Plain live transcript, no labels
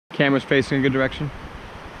Camera's facing a good direction.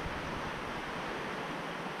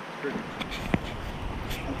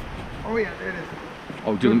 Oh yeah, there it is.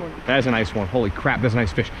 Oh dude, that is a nice one. Holy crap, that's a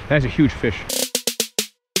nice fish. That is a huge fish.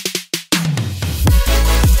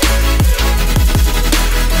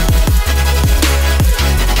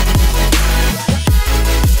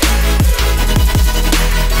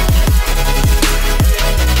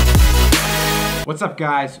 What's up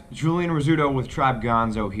guys? Julian with Tribe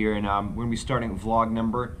Gonzo here, and we're gonna be starting vlog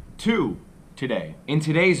number 2 today. In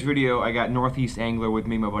today's video, I got Northeast Angler with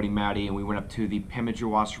me, my buddy Matty, and we went up to the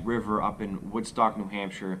Pemigewasset River up in Woodstock, New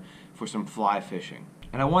Hampshire for some fly fishing.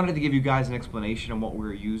 And I wanted to give you guys an explanation on what we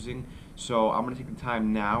were using, so I'm gonna take the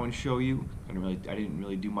time now and show you. I didn't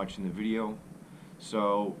really do much in the video,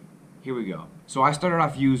 so here we go. So I started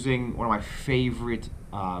off using one of my favorite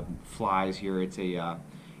flies here. It's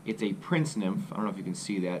a Prince Nymph. I don't know if you can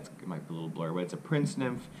see that. It might be a little blurry, but it's a Prince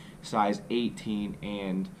Nymph, size 18.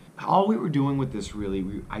 And all we were doing with this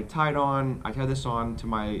really, I tied this on to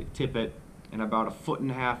my tippet, and about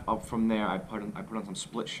 1.5 feet up from there, I put on some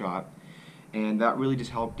split shot, and that really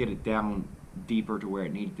just helped get it down deeper to where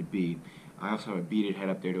it needed to be. I also have a beaded head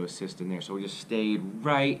up there to assist in there, so we just stayed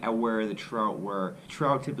right at where the trout were.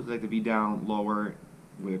 Trout typically like to be down lower,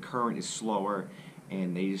 where the current is slower,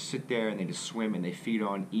 and they just sit there and they just swim and they feed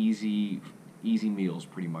on easy meals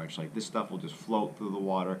pretty much. Like this stuff will just float through the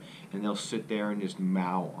water and they'll sit there and just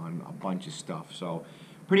mow on a bunch of stuff. So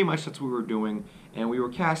pretty much that's what we were doing, and we were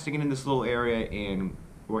casting it in this little area, and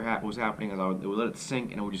what was happening is we let it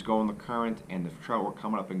sink and it would just go in the current, and the trout were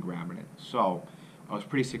coming up and grabbing it. So I was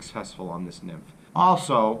pretty successful on this nymph.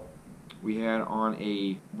 Also, we had on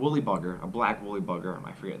a woolly bugger, a black woolly bugger.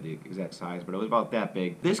 I forget the exact size, but it was about that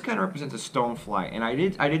big. This kind of represents a stonefly, and I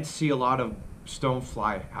did see a lot of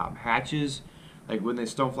stonefly hatches. Like when the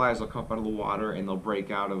stoneflies will come up out of the water and they'll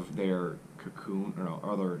break out of their cocoon,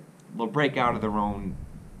 they'll break out of their own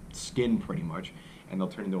skin pretty much, and they'll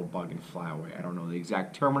turn into a bug and fly away. I don't know the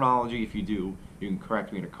exact terminology. If you do, you can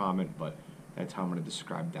correct me in a comment, but that's how I'm going to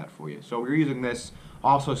describe that for you. So we're using this,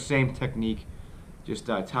 also same technique. Just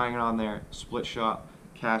tying it on there, split shot,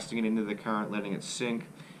 casting it into the current, letting it sink,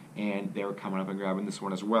 and they were coming up and grabbing this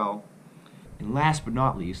one as well. And last but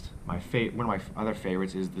not least, one of my other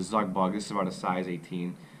favorites is the Zug Bug. This is about a size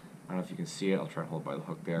 18. I don't know if you can see it. I'll try to hold it by the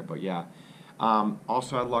hook there, but yeah.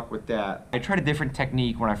 Also had luck with that. I tried a different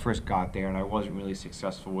technique when I first got there, and I wasn't really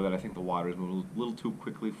successful with it. I think the water was moving a little too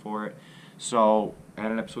quickly for it. So I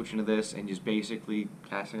ended up switching to this and just basically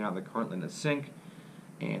casting out the current, letting it sink.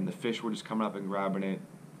 And the fish were just coming up and grabbing it,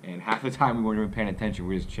 and half the time we weren't even paying attention,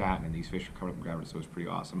 we were just chatting, and these fish were coming up and grabbing it, so it was pretty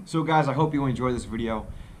awesome. So guys, I hope you enjoyed this video.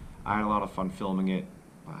 I had a lot of fun filming it.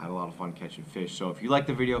 I had a lot of fun catching fish. So if you like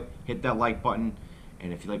the video, hit that like button,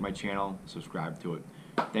 and if you like my channel, subscribe to it.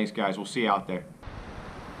 Thanks guys, we'll see you out there.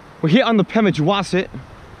 We're here on the Pemigewasset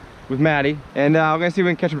with Matty, and we're gonna see if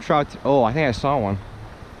we can catch some trout. Oh, I think I saw one.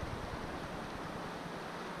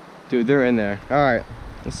 Dude, they're in there. All right,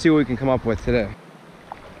 let's see what we can come up with today.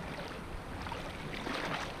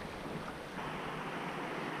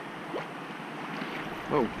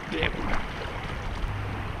 Oh, damn.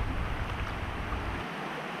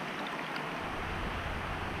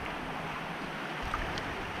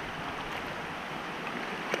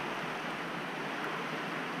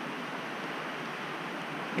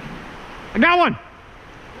 I got one!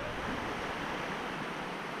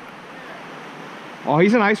 Oh,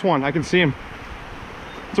 he's a nice one. I can see him.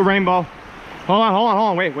 It's a rainbow. Hold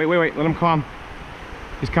on. Wait. Let him calm.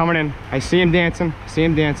 He's coming in. I see him dancing.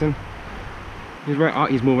 He's right. Oh,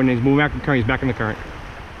 he's moving back in the current. He's back in the current.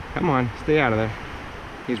 Come on, stay out of there.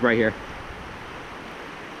 He's right here.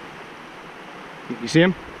 You see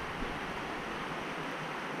him?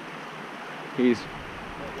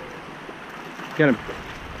 Get him.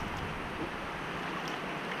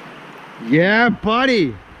 Yeah,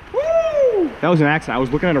 buddy. Woo! That was an accident. I was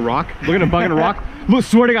looking at a rock, looking at a bug in a rock. Look,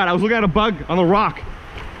 swear to God, I was looking at a bug on the rock,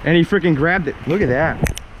 and he freaking grabbed it. Look at that.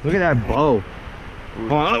 Look at that bow.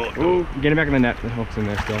 Hold on. Oh, get him back in the net. The hook's in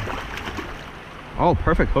there still. Oh,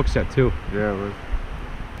 perfect hook set too. Yeah, it was.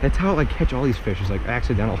 That's how I catch all these fish. It's like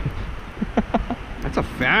accidental. That's a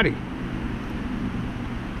fatty.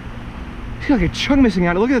 See, like a chunk missing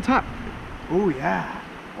out. Look at the top. Oh yeah.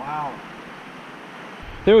 Wow.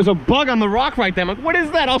 There was a bug on the rock right there. I'm like, what is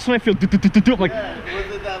that? All of a sudden I feel I'm like, yeah,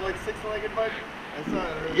 was it that like 6-legged bug? I saw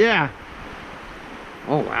it earlier. Yeah.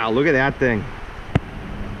 Oh wow, look at that thing.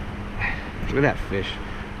 Look at that fish.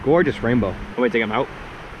 Gorgeous rainbow. Want me to take him out?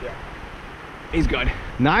 Yeah. He's good.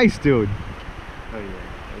 Nice, dude. Oh yeah,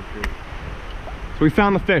 that's good. So we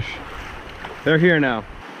found the fish. They're here now.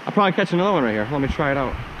 I'll probably catch another one right here. Let me try it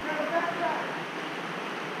out.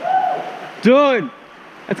 Dude,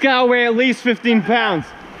 that's gotta weigh at least 15 pounds.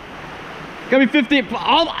 Gotta be 15.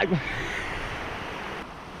 Oh my. Do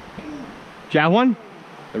you have one?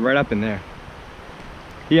 They're right up in there.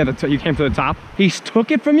 Yeah, you came to the top. He took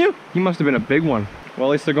it from you? He must have been a big one. Well,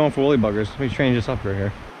 at least they're going for woolly buggers. Let me change this up right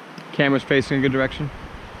here. Camera's facing a good direction.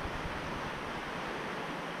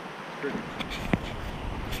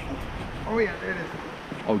 Oh yeah, there it is.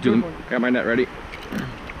 Oh, dude, got my net ready.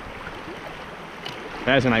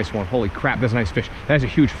 That is a nice one. Holy crap, that's a nice fish. That's a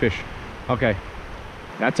huge fish. Okay.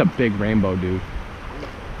 That's a big rainbow, dude.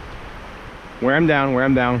 Wear him down, wear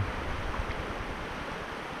him down.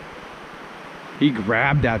 He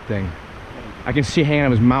grabbed that thing. I can see it hanging out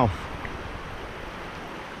of his mouth.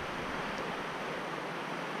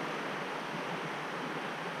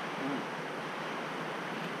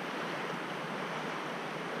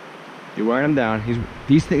 You're wearing him down.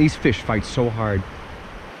 These fish fight so hard.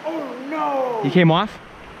 Oh no! He came off?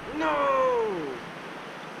 No!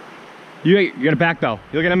 You're gonna back though.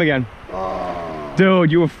 You look at him again. Oh.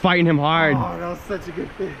 Dude, you were fighting him hard. Oh, that was such a good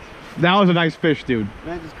fish. That was a nice fish, dude.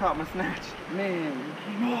 Man just caught my snatch. Man, you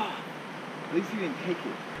came off. At least he didn't take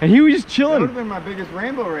it. And he was just That chilling. would have been my biggest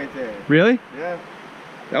rainbow right there. Really? Yeah.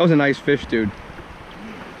 That was a nice fish, dude.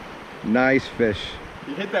 Nice fish.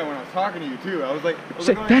 You hit that when I was talking to you too. I was like,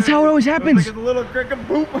 That's how it always happens. It was like a little cricket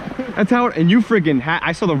boop. That's how it, and you freaking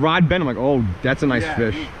I saw the rod bend. I'm like, oh, that's a nice Yeah,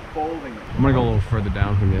 fish. he was folding it. I'm gonna go a little further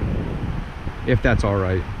down from you, if that's all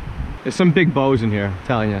right. There's some big bows in here, I'm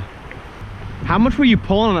telling you. How much were you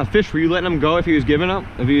pulling on that fish? Were you letting him go if he was giving up?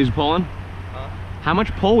 If he was pulling? How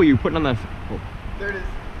much pull were you putting on that? Oh. There it is.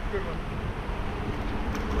 Good one.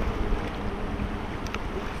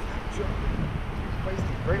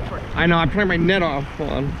 Great for it. I know, I'm turning my net off.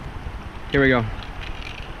 Hold on. Here we go.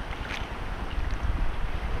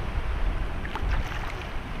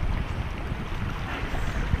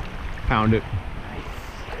 Found it.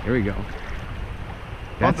 Here we go.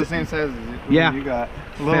 About the same size as Yeah. you got.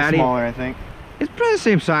 A little Fatty. smaller, I think. It's probably the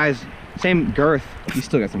same size, same girth. He's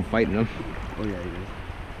still got some fight in him. Oh yeah, he is.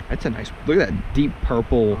 That's a nice, look at that deep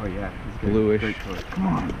purple. Oh yeah, he's good. Bluish. Great color. Come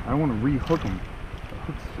on, I don't want to re-hook him. The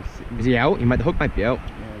hook's just sitting. Is he out? The hook might be out.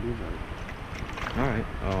 Yeah, it is out. All right.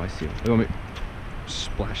 Oh, I see him. Look at me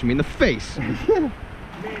splashing me in the face. Man,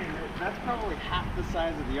 that's probably half the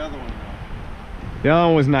size of the other one though. The other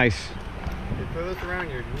one was nice. Okay, throw this around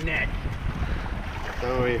your neck.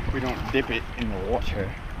 So we don't dip it in the water.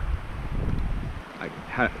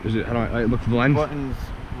 How do I look for the lens? Button's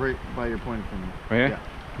right by your pointer finger. Right here?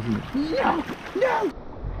 Yeah.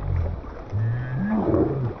 No!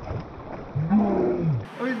 No!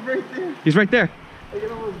 Oh, he's right there. He's right there. I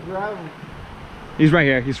can almost grab him. He's right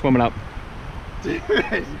here. He's swimming up. Dude.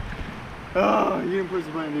 Oh, you didn't push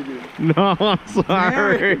the button, did you? No, I'm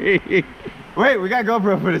sorry. Wait, we got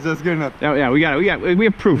GoPro footage. That's good enough. Yeah, we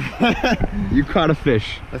have proof. You caught a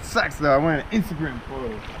fish. That sucks though. I want an Instagram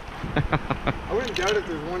photo. I wouldn't doubt if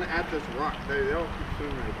there's one at this rock. They all keep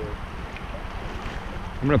swimming right there.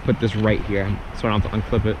 I'm gonna put this right here so I don't have to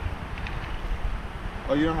unclip it.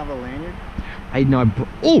 Oh, you don't have a lanyard? I know.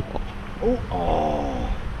 Oh! Oh!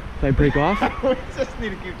 Oh! Did I break off? We just need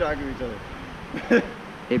to keep talking to each other.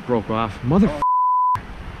 It broke off. Mother.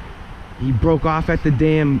 He broke off at the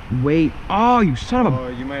damn weight. Oh, you son of a. Oh,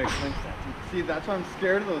 you might have clinched that. See, that's why I'm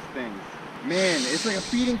scared of those things. Man, it's like a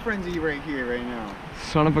feeding frenzy right here, right now.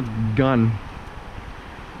 Son of a gun.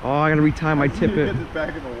 Oh, I gotta retie my Get tippet. this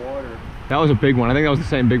back in the water. That was a big one. I think that was the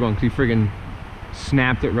same big one because he friggin'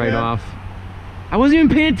 snapped it right Yeah. off. I wasn't even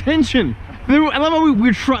paying attention. I love how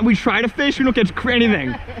we try to fish, we don't catch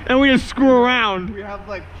anything, and we just screw around. We have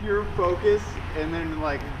like pure focus and then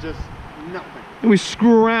like just nothing. And we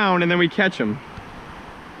screw around and then we catch them.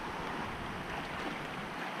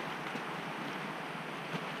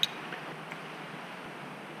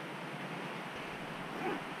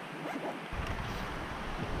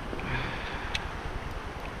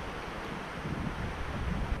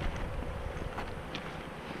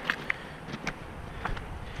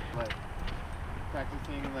 Like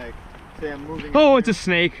practicing like say I'm moving. Oh, it's a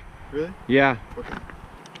snake. Really? Yeah. Okay.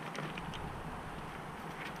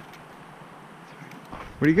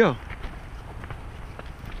 Where'd he go?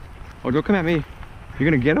 Oh, don't come at me. You're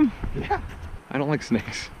gonna get him? Yeah. I don't like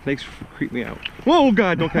snakes. Snakes creep me out. Whoa,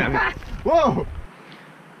 God, don't come at me. Whoa!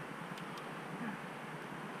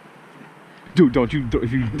 Dude, don't you,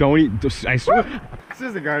 if you don't eat, I swear. This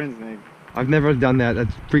is a garden snake. I've never done that. That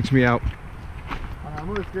freaks me out. I'm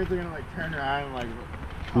really scared they're gonna like turn around and like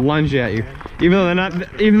Lunge at you. Even though they're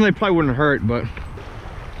not, even though they probably wouldn't hurt, but.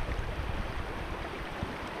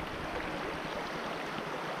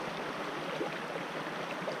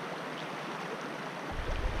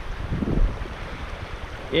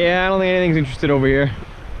 Yeah, I don't think anything's interested over here.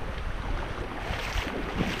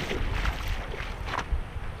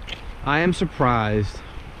 I am surprised.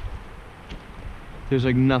 There's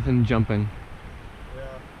like nothing jumping. Yeah.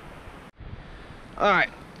 Alright,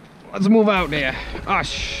 let's move out there. Ah,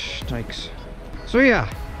 thanks. So yeah,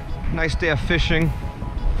 nice day of fishing.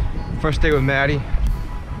 First day with Maddie.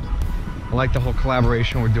 I like the whole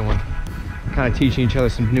collaboration we're doing. Kind of teaching each other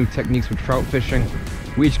some new techniques with trout fishing.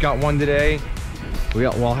 We each got one today. We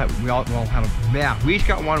each got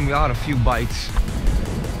one. We all had a few bites.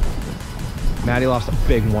 Maddie lost a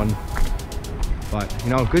big one. But, you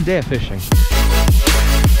know, good day of fishing.